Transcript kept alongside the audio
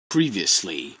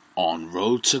Previously on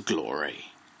Road to Glory.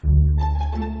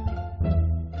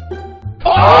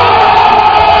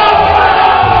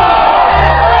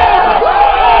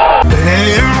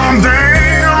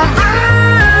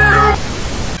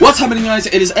 What's happening, guys?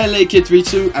 It is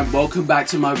LAKid32 and welcome back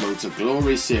to my Road to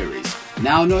Glory series.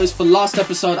 Now, notice for last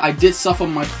episode I did suffer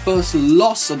my first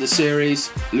loss of the series,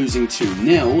 losing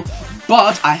 2-0,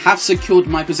 but I have secured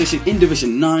my position in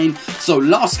Division 9, so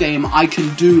last game I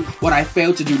can do what I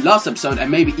failed to do last episode and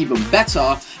maybe even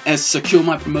better, as secure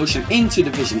my promotion into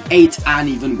Division 8 and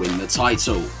even win the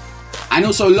title. And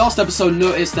also last episode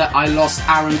noticed that I lost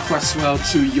Aaron Cresswell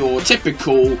to your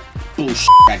typical bullshit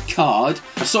red card.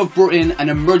 I've sort of brought in an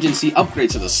emergency upgrade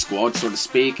to the squad, so to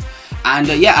speak. And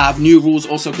yeah, I have new rules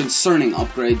also concerning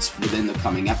upgrades within the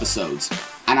coming episodes.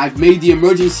 And I've made the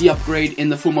emergency upgrade in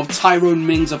the form of Tyrone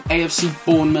Mings of AFC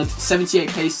Bournemouth, 78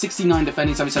 pace, 69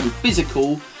 defending, 77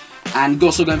 physical. And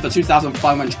also going for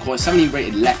 2,500 coins, 70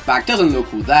 rated left back, doesn't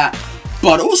look all that.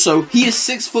 But also, he is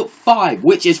 6'5",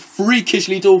 which is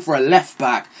freakishly tall for a left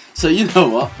back. So you know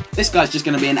what, this guy's just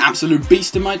going to be an absolute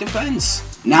beast in my defence.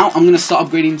 Now I'm going to start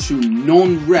upgrading to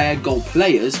non-rare gold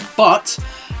players, but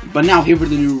now here are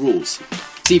the new rules.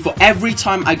 See, for every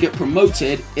time I get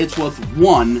promoted, it's worth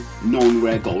 1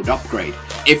 non-rare gold upgrade.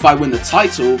 If I win the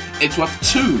title, it's worth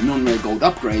 2 non-rare gold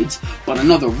upgrades. But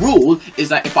another rule is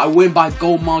that if I win by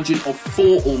goal margin of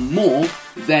 4 or more,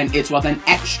 then it's worth an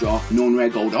extra non-rare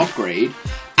gold upgrade.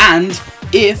 And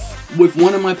if with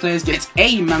one of my players gets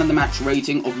a man of the match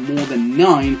rating of more than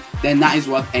 9, then that is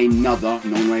worth another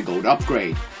non-rare gold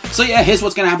upgrade. So yeah, here's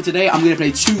what's going to happen today. I'm going to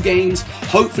play 2 games,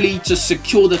 hopefully to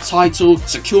secure the title,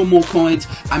 secure more coins,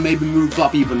 and maybe move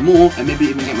up even more, and maybe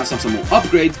even get myself some more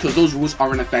upgrades, because those rules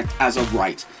are in effect as of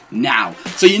right now.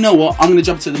 So you know what, I'm going to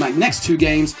jump to the next 2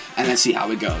 games, and let's see how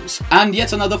it goes. And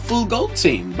yet another full gold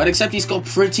team, but except he's got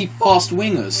pretty fast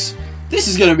wingers. This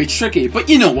is going to be tricky, but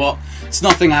you know what? It's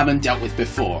nothing I haven't dealt with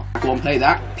before. Go on, play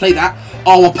that. Play that.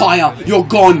 Oh, Apaya, you're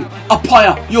gone.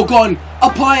 Apaya, you're gone.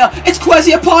 Apaya, it's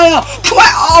Kwesi Apaya.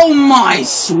 Oh my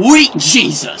sweet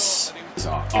Jesus.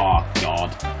 Oh,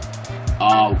 God.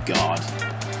 Oh, God.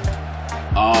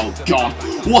 Oh, God.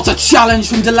 What a challenge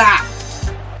from Delat.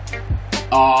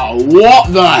 Oh,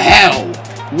 what the hell?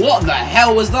 What the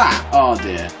hell was that? Oh,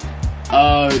 dear.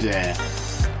 Oh, dear.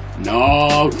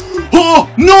 No!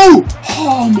 Oh! No!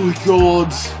 Oh my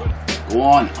God! Go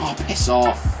on! Oh, piss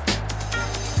off!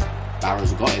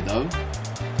 Barrows got it though.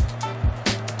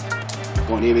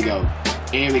 Go on, here we go.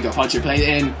 Here we go. Punch it, play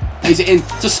it in. Plays it in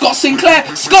to Scott Sinclair!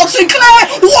 Scott Sinclair!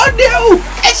 1-0!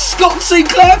 It's Scott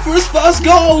Sinclair for his first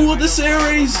goal of the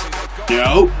series!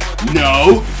 No!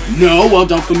 No! No! Well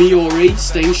done for Miori.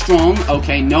 Staying strong.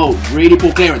 Okay, no. Really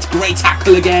poor clearance. Great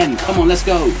tackle again. Come on, let's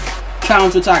go.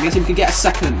 Counter attack, let's see if we can get a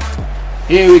second.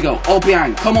 Here we go,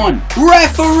 Obiang, come on,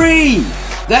 referee!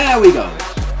 There we go.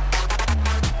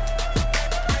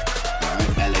 Alright,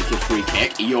 LAKid free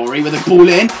kick, Iori with a ball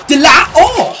in, Delat,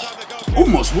 oh!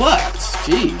 Almost worked,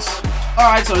 jeez.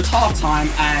 Alright, so it's half time,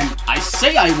 and I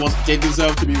say I did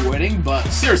deserve to be winning, but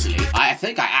seriously, I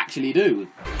think I actually do.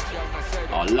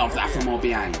 Oh, love that from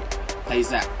Obiang. Plays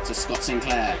that to Scott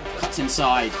Sinclair, cuts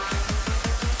inside.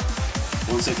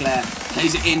 Sinclair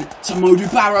plays it in to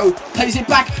Modu Barrow, plays it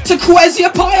back to Kwesi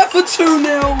Apaya for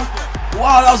 2-0.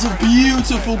 Wow, that was a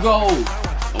beautiful goal.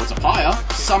 Oh, it's Apaya,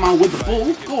 somehow with the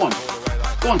ball. Go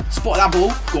on, spot that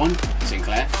ball. Go on,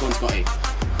 Sinclair, go on, Scotty.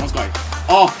 Go on, Scotty.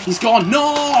 Oh, he's gone,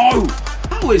 no!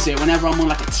 How is it whenever I'm on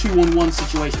like a 2-on-1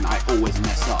 situation, I always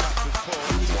mess up?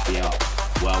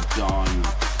 Well done.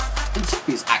 And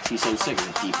Zombie is actually so sick as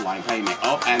a deep line playmaker.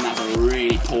 Oh, and that's a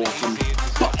really poor from...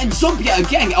 And Zombie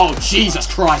again. Oh, Jesus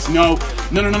Christ. No,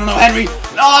 Henry.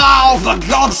 Oh, for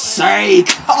God's sake.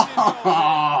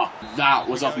 That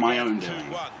was of my own doing.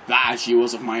 That actually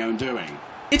was of my own doing.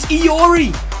 It's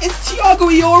Iori. It's Thiago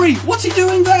Iori. What's he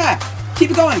doing there?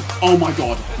 Keep it going. Oh, my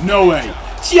God. No way.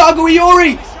 Thiago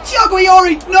Iori. Thiago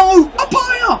Iori. No.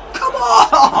 Apaya. Come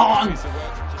on.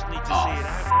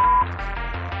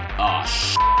 Oh,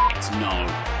 shit. No.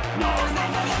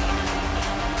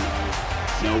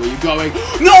 No, where are you going?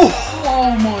 No!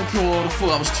 Oh my God, I thought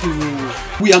that was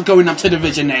too... We are going up to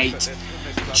Division 8.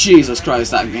 Jesus Christ,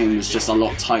 that game was just a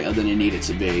lot tighter than it needed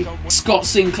to be. Scott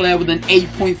Sinclair with an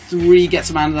 8.3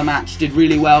 gets man of the match, did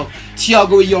really well.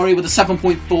 Thiago Iori with a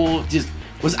 7.4 just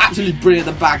was absolutely brilliant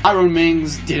at the back. Tyrone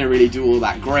Mings didn't really do all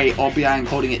that great. Obiang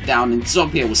holding it down, and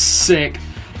Zombie was sick.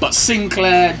 But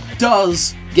Sinclair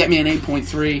does get me an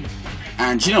 8.3.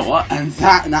 And you know what? And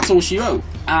that's all she wrote.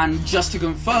 And just to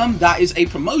confirm, that is a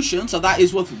promotion, so that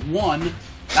is worth 1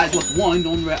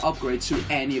 non-rare upgrade to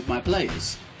any of my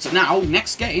players. So now,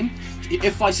 next game,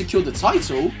 if I secure the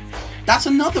title, that's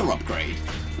another upgrade.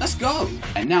 Let's go.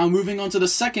 And now moving on to the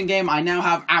second game, I now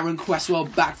have Aaron Cresswell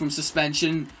back from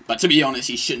suspension. But to be honest,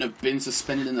 he shouldn't have been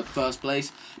suspended in the first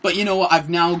place. But you know what? I've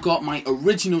now got my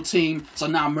original team, so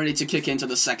now I'm ready to kick into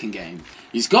the second game.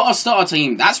 He's got a starter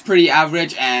team. That's pretty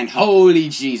average. And holy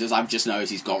Jesus, I've just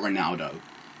noticed he's got Ronaldo.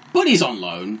 But he's on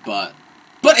loan, but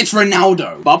it's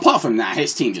Ronaldo. But apart from that,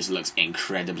 his team just looks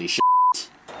incredibly shit.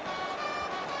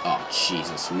 Oh,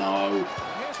 Jesus, no.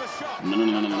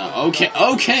 No.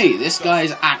 Okay, this guy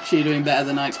is actually doing better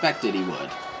than I expected he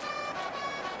would.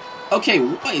 Okay,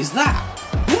 what is that?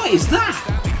 What is that?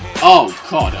 Oh,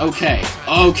 God, okay,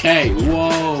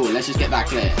 whoa, let's just get that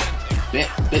clear.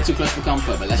 Bit too close for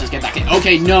comfort, but let's just get that clear.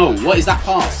 Okay, no, what is that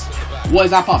pass? What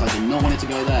is that pass? I did not want it to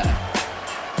go there.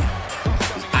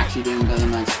 He's actually doing better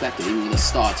than I expected, even with a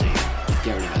star team.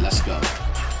 Get rid of it, let's go.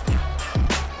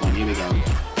 Go on, here we go.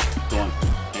 Go on.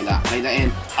 Play that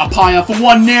in. Apaya for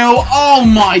 1-0. Oh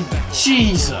my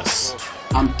Jesus.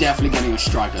 I'm definitely getting a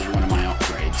striker as one of my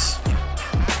upgrades.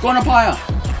 Go on, Apaya.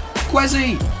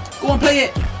 Kwesi. Go on, play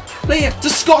it. Play it to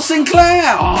Scott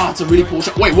Sinclair. Ah, it's a really poor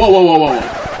shot. Wait, whoa.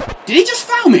 Did he just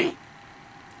foul me?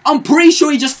 I'm pretty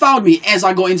sure he just fouled me as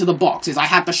I got into the box, as I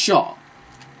had the shot.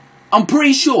 I'm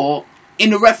pretty sure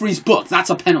in the referee's book that's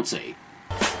a penalty.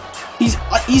 He's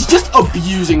just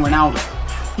abusing Ronaldo.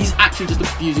 He's actually just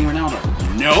abusing Ronaldo.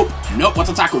 Nope, what's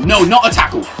a tackle? No, not a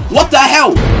tackle. What the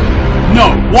hell? No,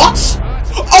 what?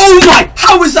 Oh my,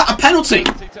 how is that a penalty?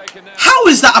 How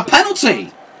is that a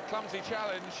penalty?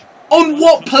 On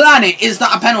what planet is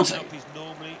that a penalty?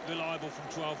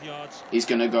 He's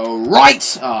gonna go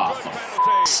right. Ah, for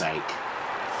f***'s sake.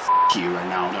 F*** you,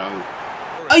 Ronaldo.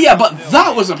 Oh yeah, but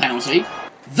that was a penalty.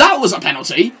 That was a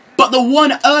penalty. But the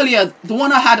one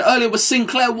I had earlier with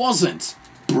Sinclair wasn't.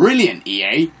 Brilliant,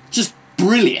 EA. Just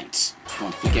brilliant. Come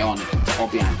on, get on.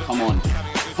 Obiang, come on.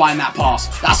 Find that pass.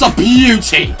 That's a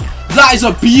beauty. That is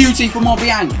a beauty from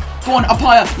Obiang. Go on,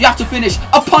 Apaya. You have to finish.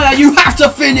 Apaya, you have to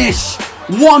finish.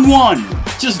 1-1.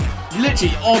 Just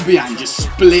literally, Obiang just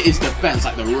split his defense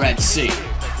like the Red Sea.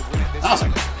 That's a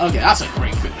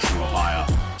great finish from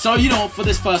Apaya. So, you know, for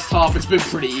this first half, it's been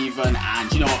pretty even,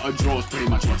 and, you know, a draw is pretty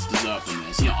much what's deserved from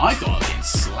this. You know, I thought I was getting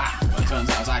slapped, but it turns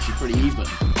out it's actually pretty even.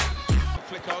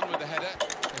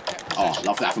 Oh,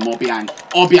 love that from Obiang.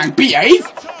 Obiang, behave!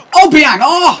 Obiang,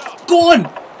 oh! Go on!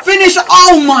 Finish!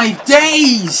 Oh my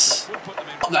days!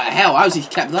 What the hell? How's he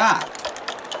kept that?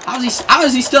 How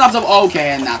does he still have some...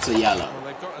 Okay, and that's a yellow.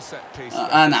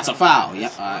 And that's a foul.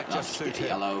 Yep, alright, I'll just get a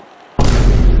yellow.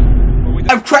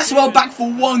 I have Cresswell back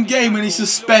for one game and he's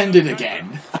suspended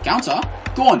again. Counter?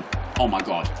 Go on. Oh my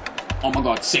god. Oh my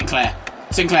god. Sinclair.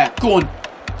 Sinclair. Go on.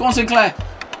 Go on, Sinclair.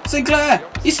 Sinclair.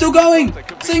 He's still going.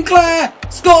 Sinclair.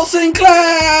 Scott Sinclair.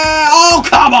 Oh,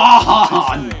 come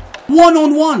on.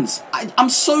 One-on-ones. I'm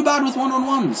so bad with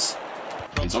one-on-ones.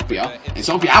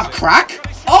 Inzopia. Have a crack.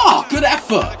 Oh, good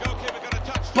effort.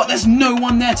 But there's no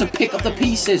one there to pick up the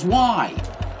pieces. Why?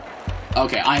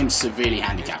 Okay, I am severely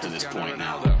handicapped at this point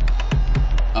now.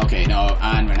 Okay, no,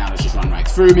 and Ronaldo's just run right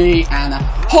through me, and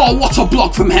oh, what a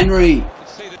block from Henry!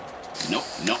 No.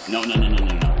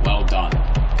 Well done.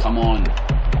 Come on.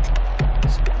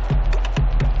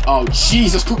 Oh,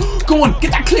 Jesus. Go on,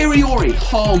 get that clear, Iori.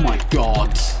 Oh, my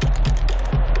God.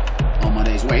 Oh, my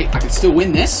days. Wait, I can still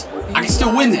win this.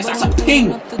 That's a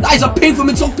ping. That is a ping from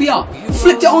Inzopia.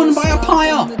 Flipped it on by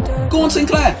Apaya. Go on,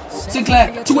 Sinclair.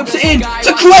 Sinclair to whips it in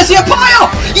to Kwesi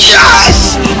Apaya.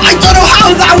 Yes! I don't know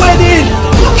how that went in.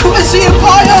 Kwesi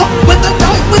Apaya with the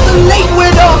late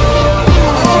winner.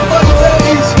 Oh my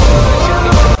days!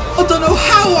 I don't know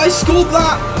how I scored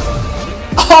that.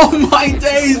 Oh my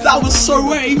days! That was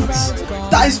so aimed.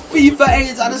 That is FIFA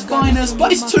 8 at its finest.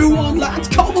 But it's 2-1, lads.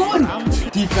 Come on.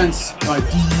 Defense. Right,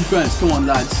 defense. Come on,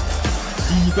 lads.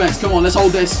 Defense. Come on. Let's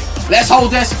hold this.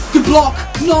 Good block.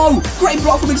 No. Great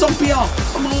block from Inzopia.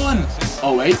 Come on.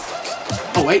 Oh wait.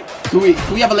 Can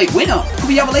we have a late winner? Can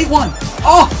we have a late one?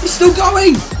 Oh, it's still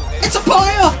going. It's a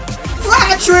fire. For a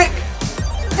hat trick.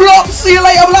 Block. See you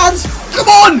later, lads. Come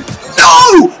on.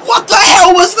 No. What the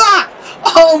hell was that?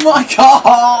 Oh my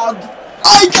God.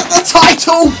 I get the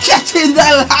title. Get in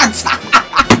there, lads.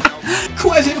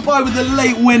 Kwesi Apaya with the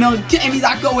late winner. Getting me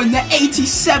that goal in the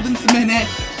 87th minute.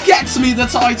 Gets me the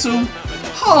title.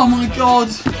 Oh my God.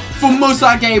 For most of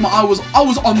that game, I was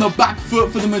on the back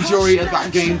foot for the majority of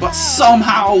that game, but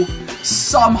somehow,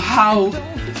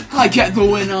 I get the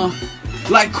winner.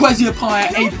 Like Kwesi Apaya,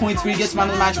 8.3, gets man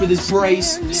of the match with his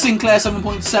brace. Sinclair,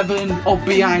 7.7,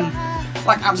 Obiang,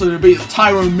 like absolutely beat.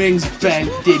 Tyrone Mings, Ben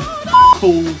did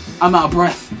cool. I'm out of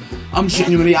breath. I'm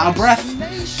genuinely out of breath.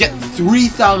 Get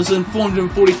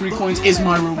 3,443 coins is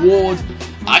my reward.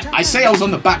 I say I was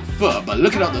on the back foot, but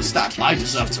looking at those stats, I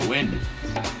deserve to win.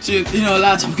 So, you know,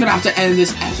 lads, I'm gonna have to end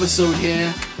this episode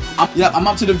here. I'm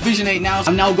up to Division 8 now.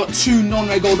 I've now got 2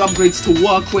 non-rare gold upgrades to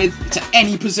work with to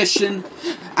any position.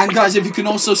 And guys, if you can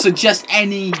also suggest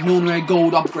any non-rare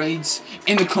gold upgrades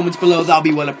in the comments below, that'll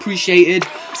be well appreciated.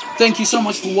 Thank you so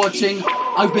much for watching.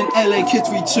 I've been LA Kid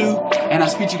 32, and I'll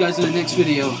speak to you guys in the next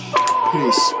video.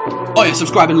 Peace. Oh yeah,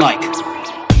 subscribe and like.